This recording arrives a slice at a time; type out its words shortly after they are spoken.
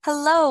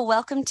Hello,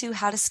 welcome to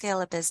How to Scale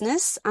a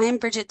Business. I am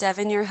Bridget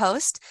Devon, your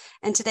host,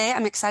 and today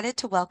I'm excited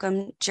to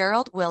welcome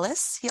Gerald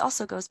Willis. He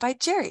also goes by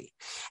Jerry,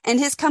 and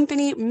his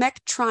company,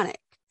 Mectronic.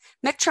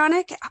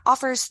 Mectronic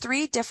offers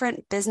three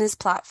different business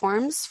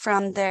platforms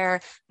from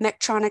their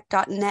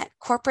Mectronic.net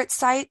corporate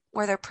site,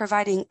 where they're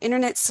providing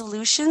internet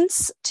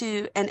solutions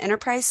and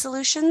enterprise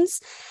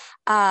solutions.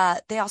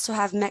 They also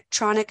have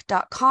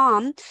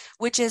Mectronic.com,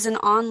 which is an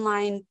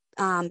online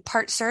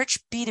part search,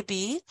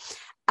 B2B.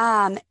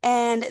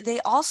 And they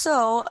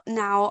also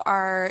now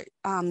are,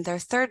 their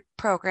third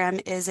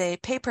program is a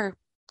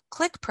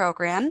pay-per-click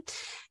program.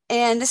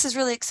 And this is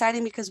really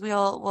exciting because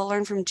we'll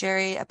learn from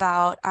Jerry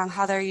about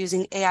how they're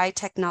using AI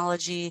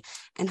technology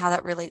and how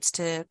that relates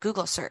to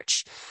Google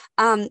search.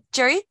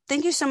 Jerry,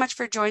 thank you so much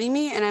for joining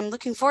me, and I'm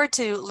looking forward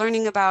to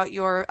learning about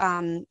your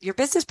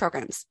business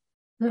programs.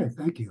 Hey,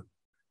 thank you.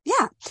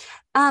 Yeah.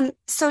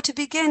 So to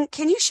begin,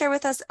 can you share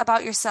with us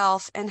about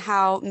yourself and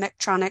how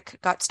Mectronic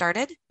got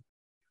started?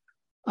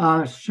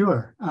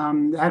 Sure.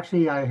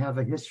 Actually, I have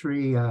a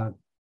history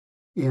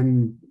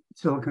in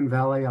Silicon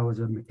Valley. I was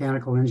a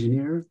mechanical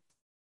engineer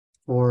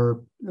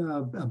for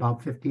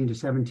about 15 to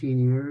 17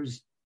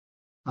 years.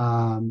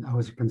 I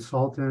was a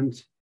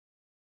consultant,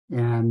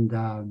 and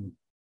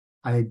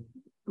I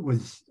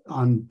was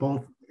on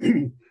both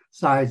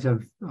sides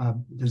of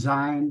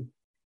design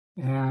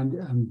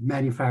and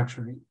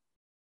manufacturing.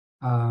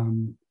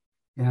 And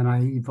I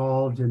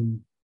evolved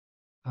and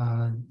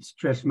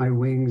stretched my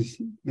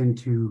wings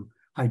into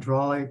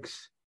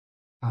hydraulics,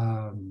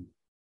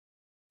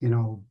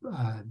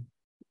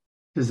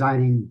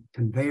 designing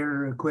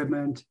conveyor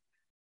equipment.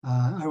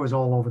 I was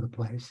all over the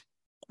place.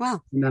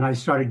 Wow. And then I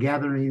started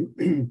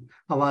gathering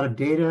a lot of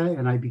data,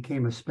 and I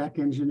became a spec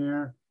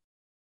engineer.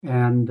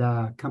 And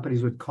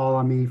companies would call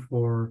on me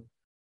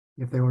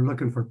if they were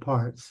looking for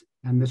parts.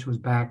 And this was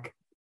back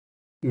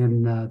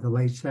in the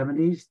late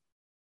 70s.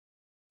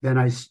 Then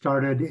I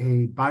started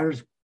a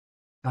buyer's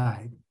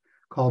guide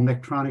called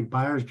Mectronic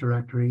Buyer's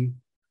Directory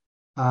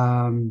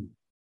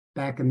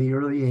back in the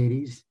early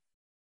 80s.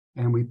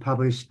 And we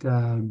published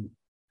a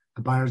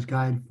buyer's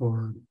guide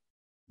for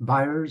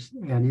buyers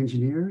and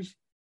engineers.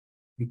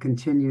 We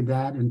continued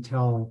that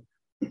until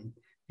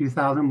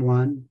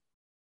 2001.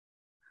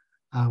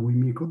 We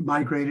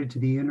migrated to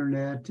the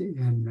internet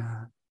in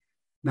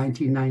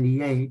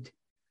 1998,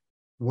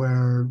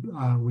 where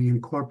we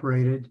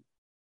incorporated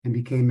and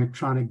became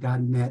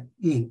Mectronic.net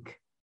Inc.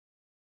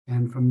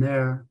 And from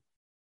there,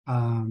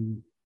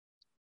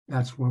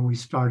 that's where we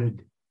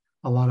started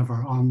a lot of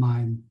our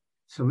online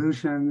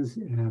solutions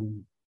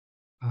and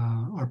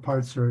our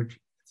part search,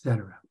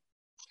 etc.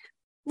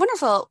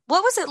 Wonderful.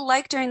 What was it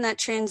like during that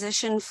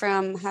transition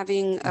from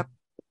having a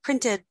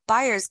printed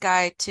buyer's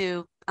guide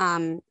to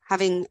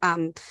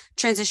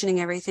transitioning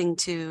everything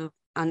to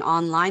an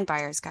online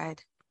buyer's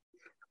guide?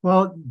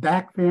 Well,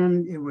 back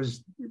then it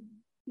was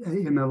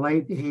in the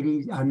late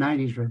 80s,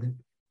 90s rather.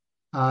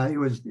 It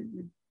was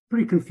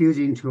pretty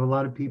confusing to a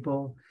lot of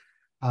people.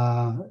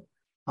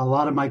 A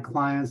lot of my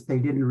clients, they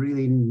didn't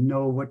really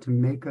know what to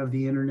make of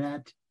the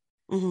internet.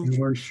 Mm-hmm. They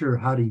weren't sure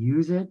how to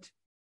use it.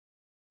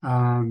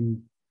 So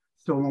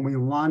when we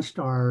launched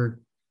our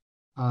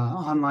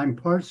online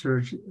part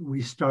search,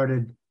 we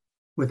started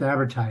with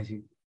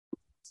advertising,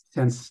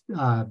 since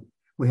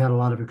we had a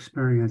lot of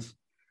experience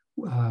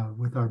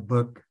with our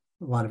book,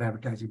 a lot of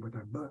advertising with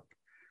our book.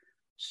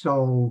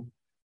 So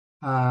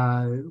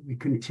we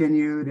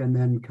continued, and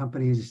then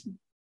companies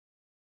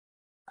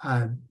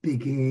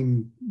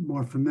became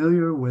more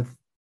familiar with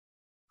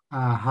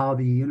how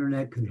the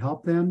internet could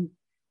help them.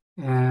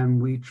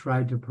 And we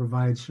tried to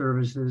provide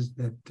services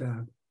that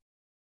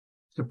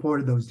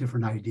supported those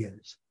different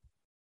ideas.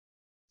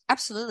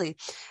 Absolutely.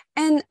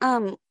 And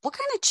what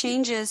kind of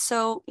changes?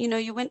 So,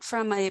 you went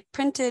from a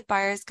printed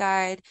buyer's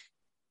guide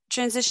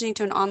transitioning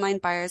to an online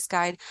buyer's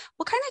guide.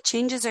 What kind of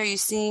changes are you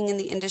seeing in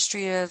the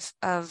industry of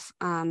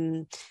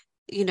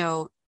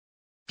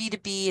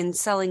B2B and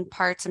selling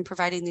parts and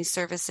providing these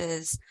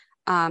services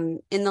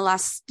in the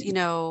last,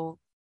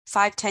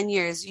 5-10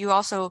 years?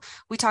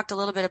 We talked a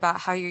little bit about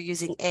how you're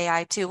using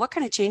AI too. What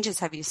kind of changes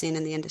have you seen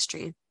in the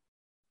industry?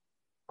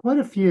 Quite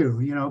a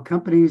few.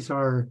 Companies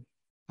are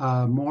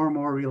more and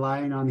more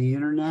relying on the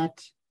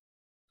internet.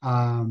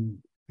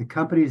 The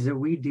companies that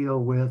we deal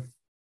with,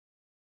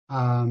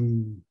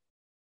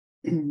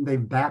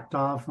 they've backed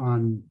off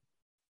on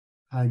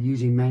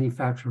using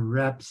manufacturer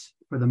reps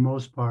for the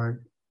most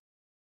part.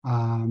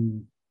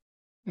 And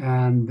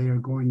they are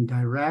going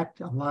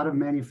direct. A lot of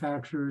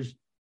manufacturers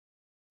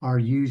are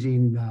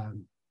using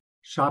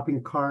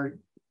shopping cart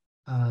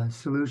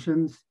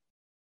solutions.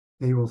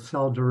 They will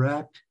sell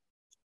direct.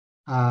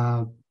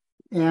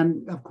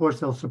 And of course,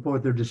 they'll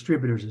support their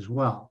distributors as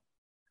well.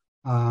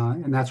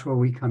 And that's where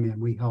we come in.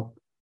 We help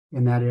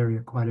in that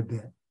area quite a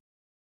bit.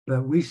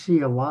 But we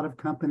see a lot of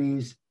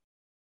companies,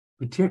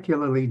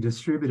 particularly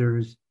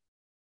distributors,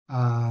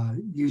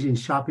 using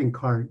shopping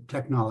cart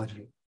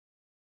technology.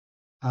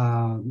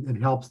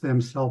 It helps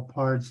them sell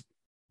parts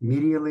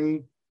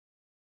immediately,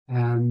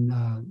 and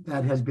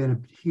that has been a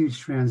huge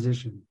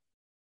transition.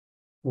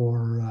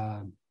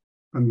 for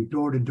from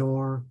door to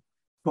door,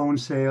 phone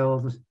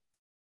sales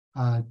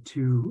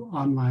to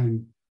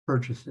online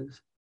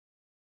purchases.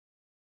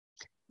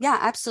 Yeah,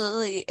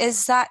 absolutely.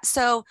 Is that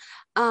so?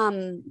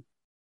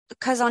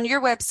 Because on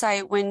your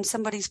website, when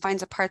somebody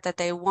finds a part that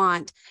they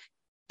want,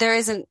 there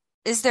isn't,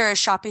 is there a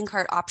shopping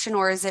cart option,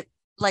 or is it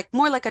like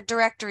more like a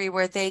directory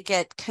where they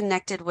get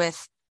connected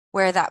with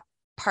where that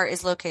part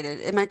is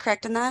located? Am I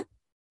correct in that?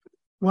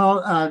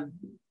 Well,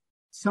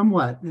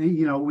 somewhat.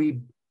 We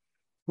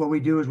what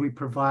we do is we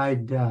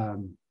provide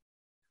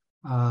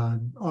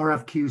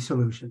RFQ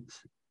solutions,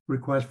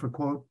 request for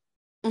quote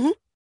Hmm.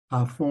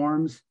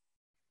 forms,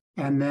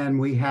 and then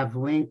we have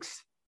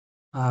links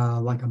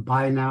like a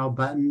buy now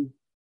button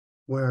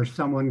where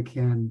someone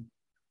can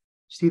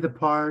see the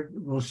part.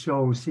 We'll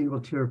show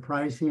single tier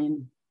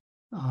pricing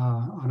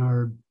on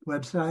our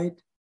website,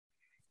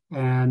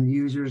 and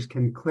users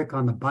can click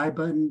on the buy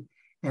button,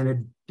 and it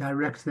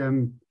takes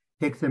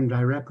them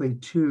directly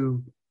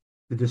to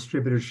the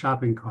distributor's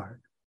shopping cart.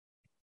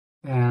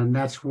 And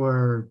that's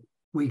where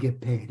we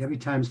get paid. Every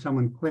time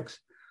someone clicks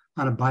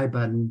on a buy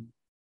button,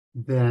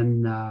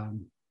 then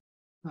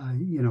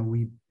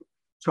we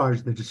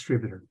charge the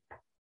distributor.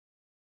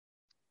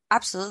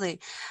 Absolutely.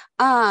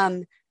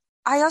 Um,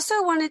 I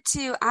also wanted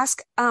to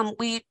ask,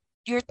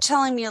 you're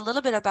telling me a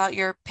little bit about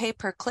your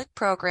pay-per-click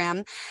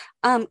program.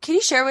 Can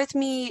you share with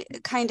me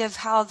kind of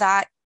how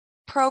that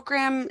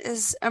program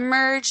is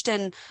emerged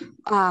and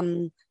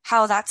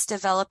how that's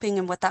developing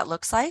and what that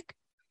looks like?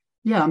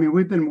 Yeah, I mean,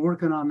 we've been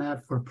working on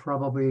that for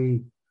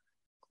probably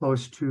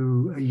close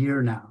to a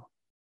year now.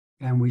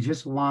 And we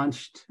just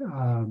launched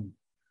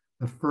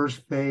the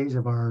first phase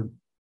of our,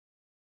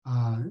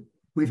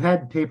 we've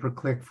had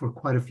pay-per-click for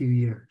quite a few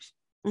years,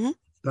 Hmm.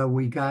 but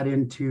we got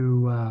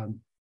into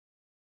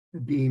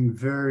being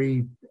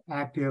very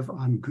active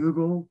on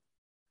Google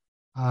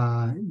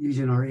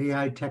using our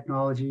AI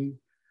technology,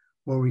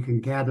 where we can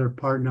gather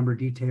part number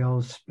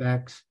details,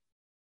 specs,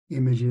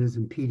 images,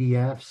 and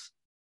PDFs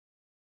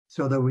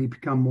so that we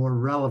become more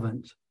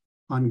relevant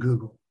on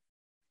Google.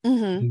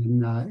 Hmm.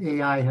 And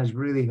AI has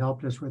really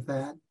helped us with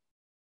that.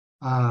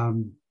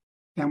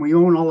 And we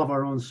own all of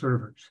our own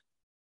servers.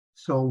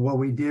 So what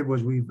we did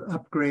was we've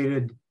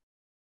upgraded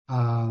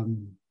our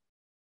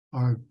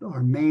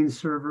main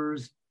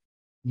servers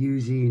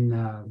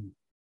using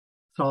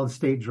solid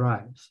state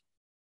drives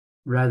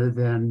rather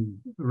than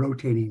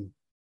rotating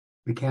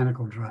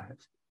mechanical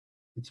drives.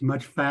 It's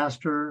much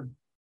faster,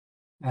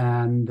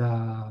 and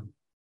the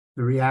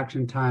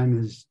reaction time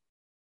is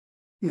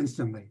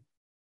instantly,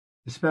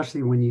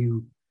 especially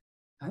when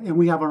and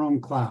we have our own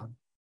cloud.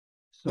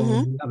 So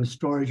Hmm. we have a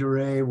storage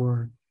array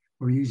where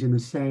we're using the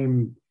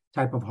same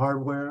type of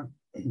hardware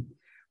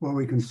where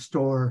we can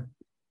store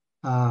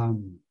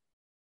 11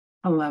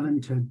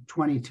 to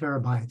 20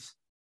 terabytes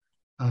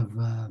of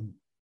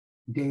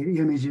data,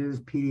 images,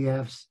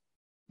 PDFs,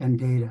 and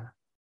data.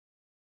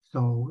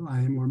 So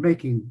we're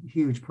making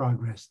huge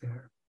progress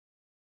there.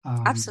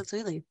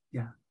 Absolutely.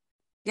 Yeah.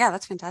 Yeah,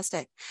 that's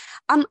fantastic.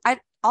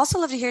 I'd also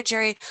love to hear,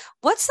 Jerry,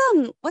 what's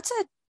a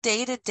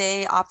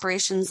day-to-day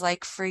operations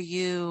like for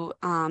you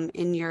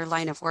in your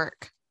line of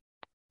work?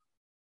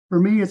 For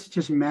me, it's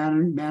just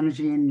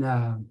managing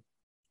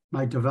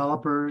my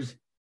developers,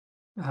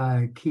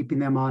 keeping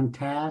them on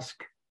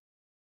task,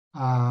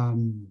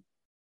 um,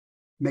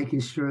 making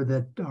sure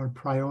that our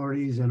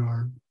priorities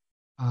and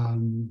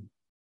um,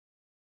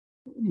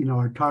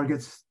 our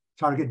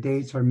target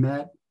dates are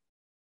met.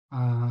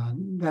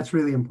 That's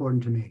really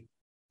important to me.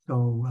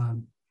 So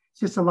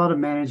it's just a lot of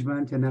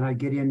management, and then I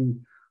get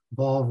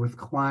involved with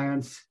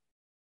clients,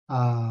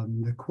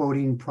 the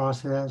quoting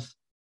process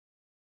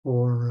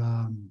for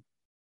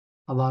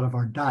a lot of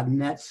our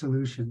 .NET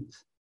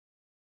solutions.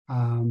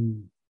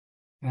 And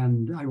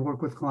I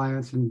work with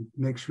clients and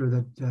make sure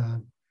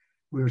that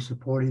we're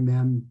supporting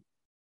them.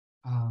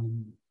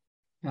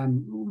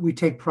 And we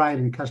take pride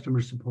in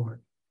customer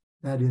support.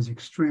 That is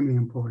extremely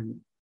important.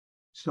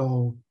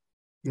 So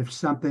if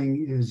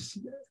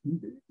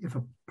if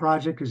a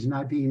project is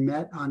not being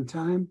met on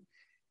time,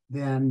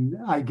 then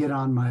I get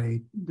on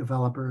my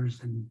developers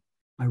and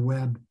my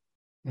web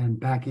and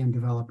back-end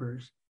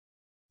developers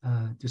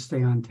to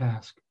stay on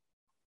task.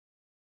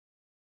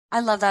 I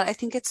love that. I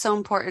think it's so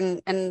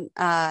important and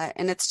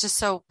it's just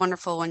so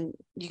wonderful when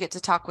you get to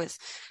talk with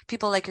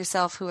people like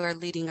yourself who are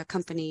leading a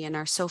company and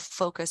are so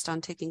focused on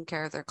taking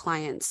care of their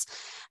clients.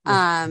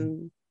 Yes.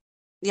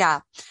 Yeah.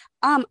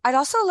 I'd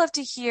also love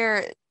to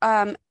hear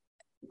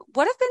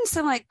what have been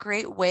some like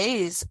great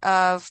ways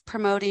of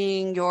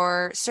promoting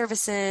your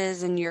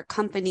services and your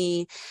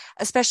company,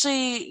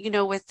 especially,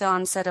 with the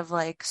onset of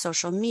like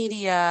social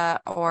media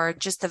or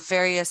just the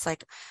various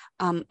like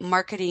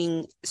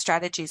marketing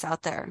strategies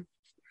out there?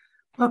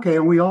 Okay,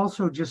 and we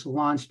also just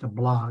launched a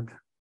blog.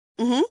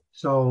 Hmm.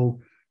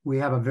 So we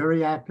have a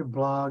very active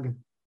blog.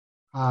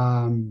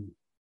 Um,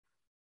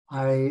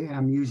 I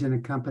am using a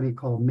company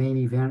called Main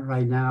Event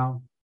right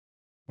now,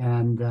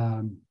 and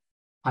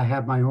I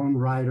have my own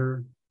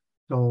writer.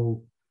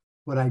 So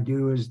what I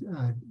do is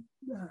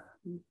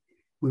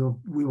we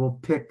will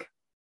pick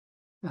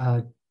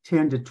uh,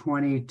 10 to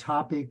 20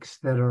 topics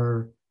that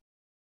are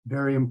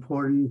very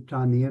important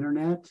on the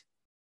internet.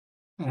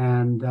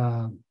 And,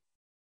 I'll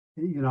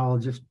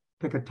just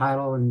pick a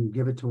title and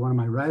give it to one of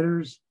my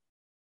writers.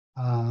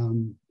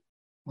 And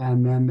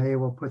then they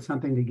will put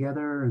something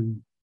together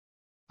and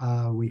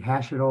we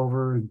hash it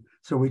over. And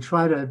so we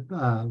try to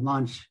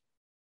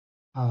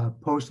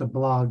post a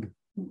blog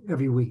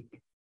every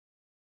week.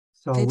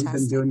 So we've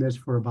been doing this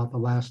for about the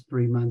last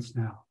 3 months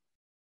now.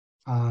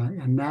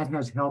 And that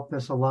has helped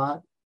us a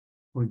lot.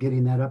 We're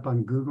getting that up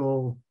on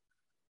Google.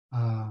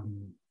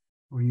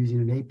 We're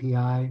using an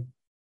API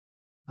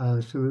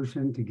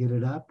solution to get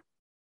it up.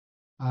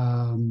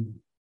 And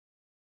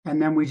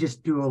then we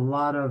just do a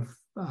lot of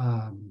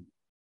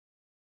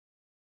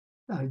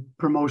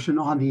promotion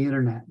on the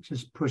internet,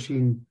 just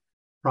pushing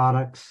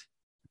products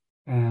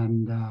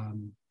and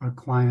our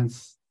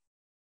clients'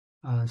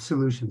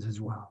 solutions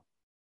as well.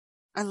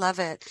 I love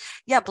it.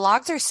 Yeah,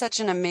 blogs are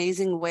such an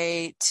amazing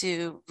way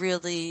to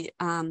really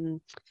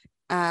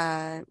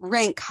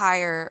rank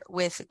higher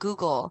with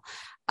Google.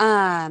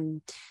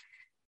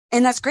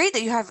 And that's great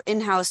that you have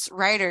in-house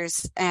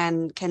writers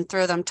and can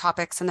throw them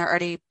topics and they're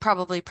already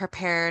probably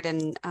prepared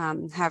and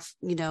have,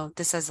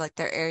 this as like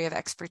their area of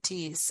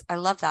expertise. I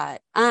love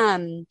that.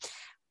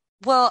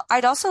 Well,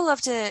 I'd also love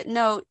to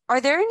know,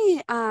 are there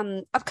any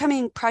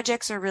upcoming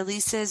projects or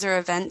releases or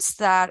events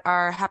that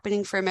are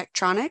happening for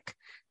Mectronic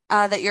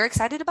that you're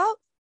excited about?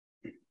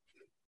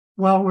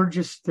 Well, we're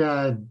just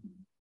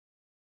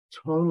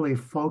totally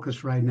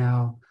focused right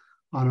now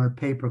on our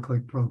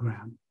pay-per-click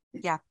program.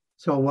 Yeah.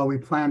 So what we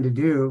plan to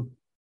do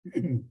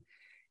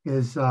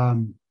is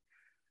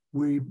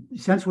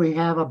since we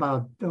have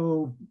about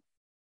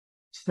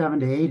 700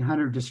 to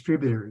 800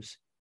 distributors,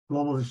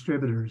 global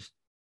distributors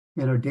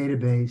in our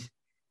database,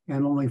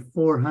 and only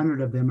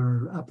 400 of them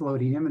are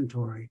uploading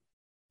inventory.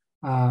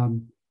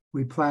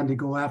 We plan to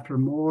go after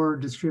more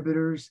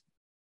distributors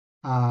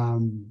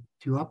to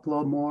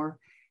upload more,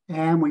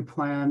 and we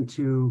plan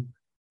to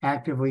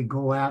actively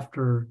go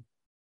after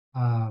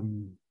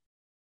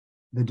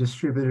the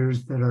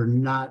distributors that are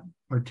not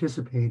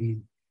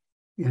participating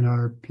in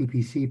our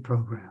PPC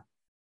program.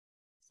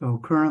 So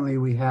currently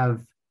we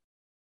have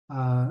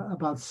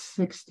about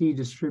 60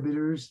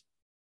 distributors,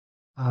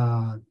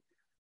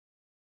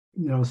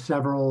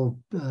 several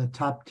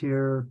top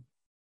tier,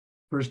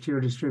 first tier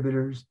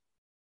distributors,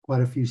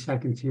 quite a few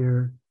second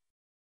tier,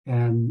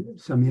 and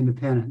some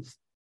independents.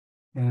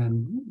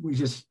 And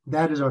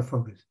that is our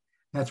focus.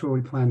 That's where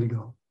we plan to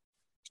go.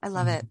 I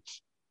love it.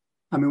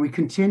 We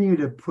continue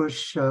to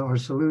push our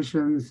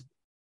solutions.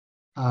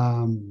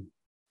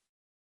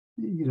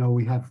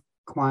 We have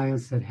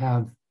clients that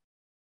have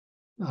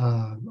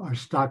our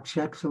stock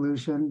check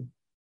solution,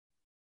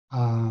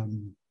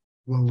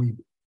 where we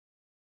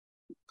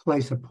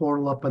place a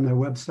portal up on their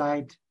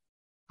website.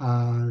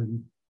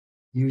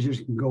 Users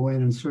can go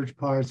in and search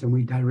parts, and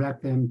we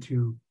direct them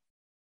to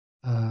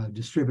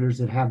distributors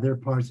that have their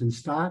parts in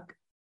stock.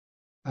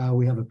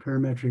 We have a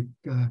parametric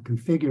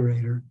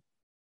configurator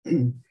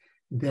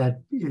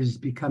that is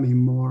becoming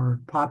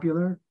more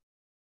popular.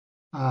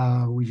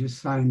 We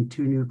just signed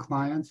 2 new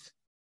clients.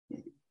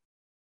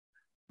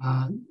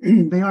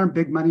 They aren't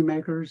big money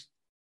makers,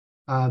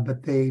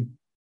 but they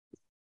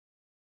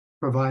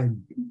provide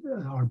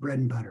our bread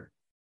and butter.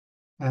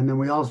 And then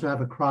we also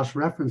have a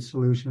cross-reference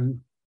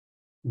solution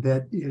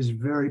that is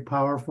very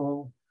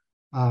powerful.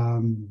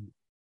 And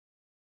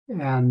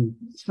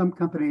some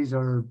companies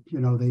are,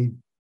 they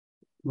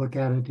look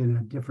at it in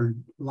a different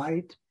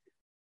light.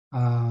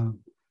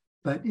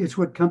 But it's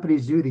what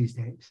companies do these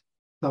days.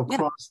 They'll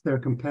cross their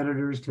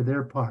competitors to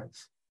their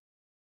parts.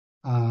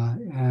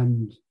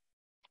 And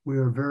we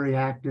are very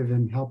active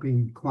in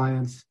helping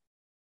clients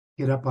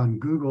get up on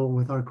Google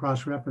with our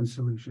cross-reference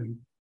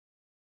solution.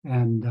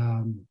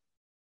 And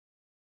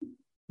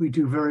we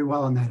do very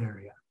well in that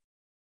area.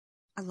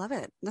 I love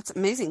it. That's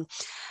amazing.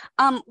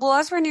 Well,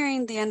 as we're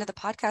nearing the end of the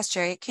podcast,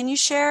 Jerry, can you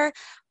share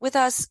with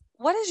us,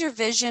 what is your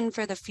vision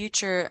for the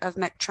future of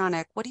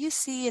Mectronic? What do you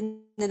see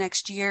in the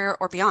next year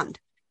or beyond?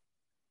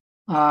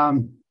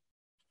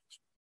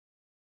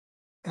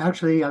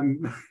 Actually,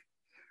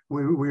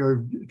 we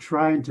are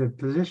trying to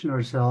position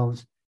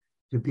ourselves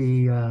to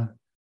be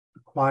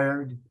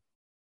acquired.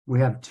 We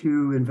have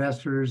 2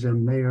 investors,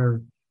 and they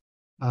are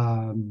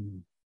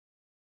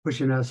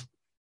pushing us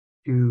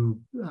to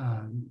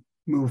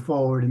move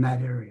forward in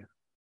that area.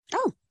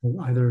 Oh,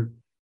 either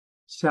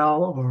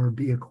sell or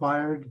be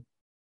acquired.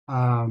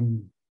 I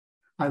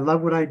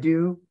love what I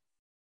do.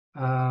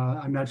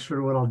 I'm not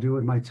sure what I'll do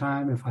with my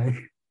time.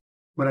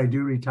 When I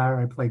do retire,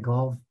 I play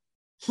golf.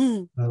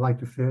 I like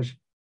to fish.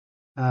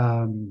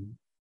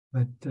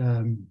 But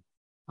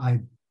I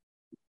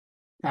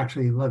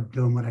actually love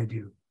doing what I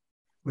do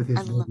with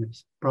this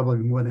business, probably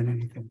more than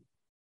anything.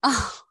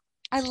 Oh,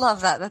 I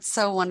love that. That's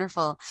so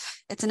wonderful.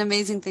 It's an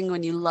amazing thing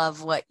when you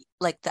love like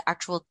the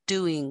actual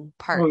doing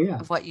part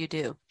of what you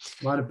do.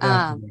 A lot of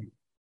passion.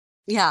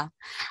 Yeah.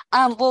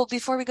 Well,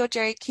 before we go,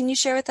 Jerry, can you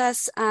share with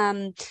us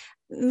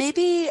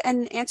maybe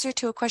an answer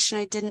to a question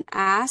I didn't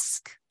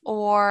ask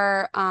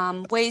or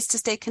ways to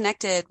stay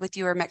connected with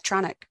you or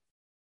Mectronic?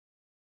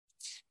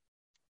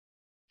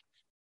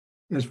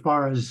 As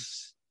far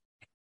as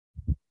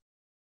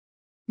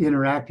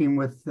interacting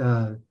with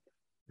the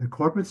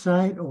corporate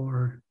side,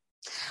 or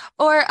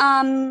Or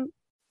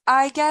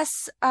I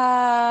guess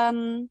yeah,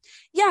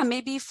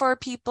 maybe for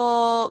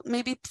people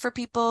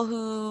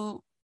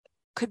who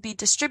could be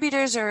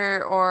distributors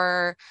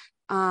or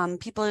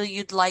people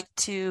you'd like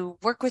to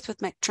work with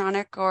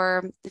Mectronic,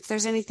 or if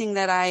there's anything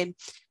that I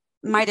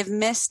might have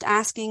missed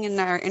asking in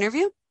our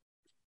interview.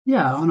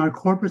 yeah, on our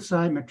corporate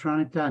side,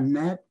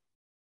 Mectronic.net,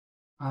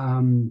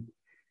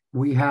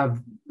 we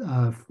have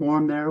a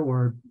form there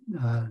where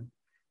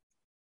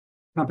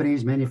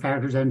companies,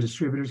 manufacturers, and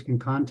distributors can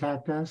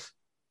contact us.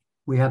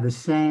 We have the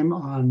same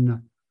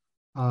on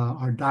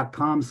our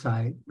 .com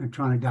site,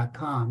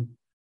 Mectronic.com.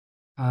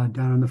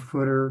 Down in the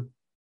footer,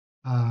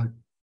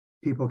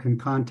 people can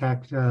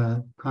contact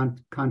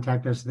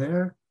us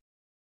there.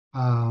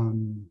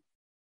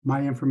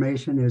 My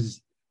information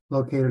is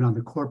located on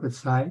the corporate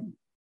site,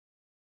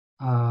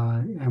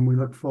 and we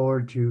look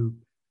forward to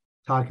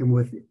talking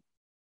with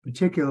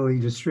particularly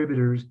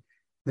distributors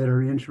that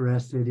are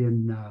interested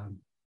in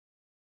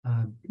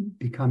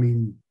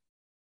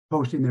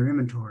posting their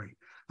inventory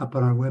up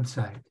on our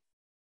website,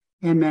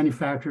 and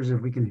manufacturers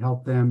if we can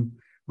help them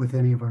with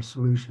any of our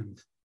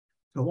solutions.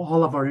 So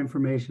all of our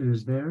information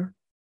is there,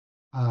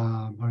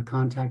 our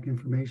contact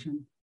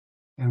information,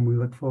 and we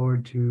look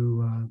forward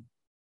to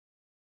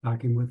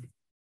talking with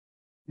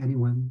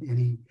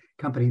any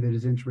company that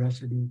is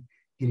interested in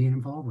getting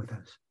involved with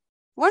us.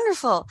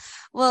 Wonderful.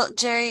 Well,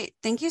 Jerry,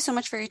 thank you so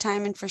much for your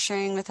time and for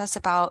sharing with us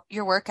about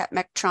your work at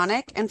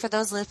Mectronic. And for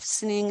those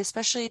listening,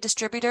 especially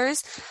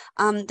distributors,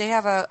 they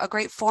have a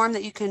great form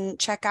that you can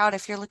check out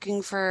if you're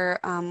looking for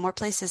more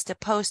places to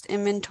post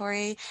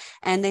inventory.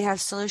 And they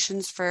have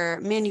solutions for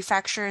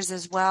manufacturers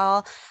as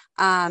well.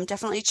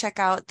 Definitely check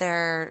out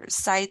their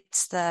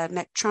sites, the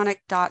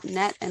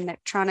Mectronic.net and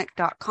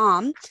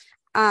Mectronic.com.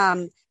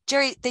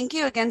 Jerry, thank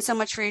you again so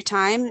much for your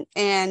time.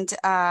 And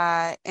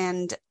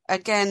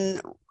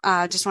again,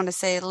 just want to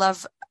say,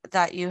 love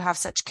that you have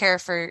such care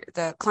for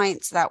the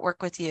clients that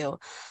work with you.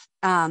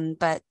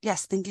 But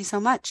yes, thank you so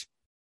much.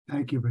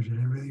 Thank you, Bridget.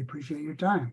 I really appreciate your time.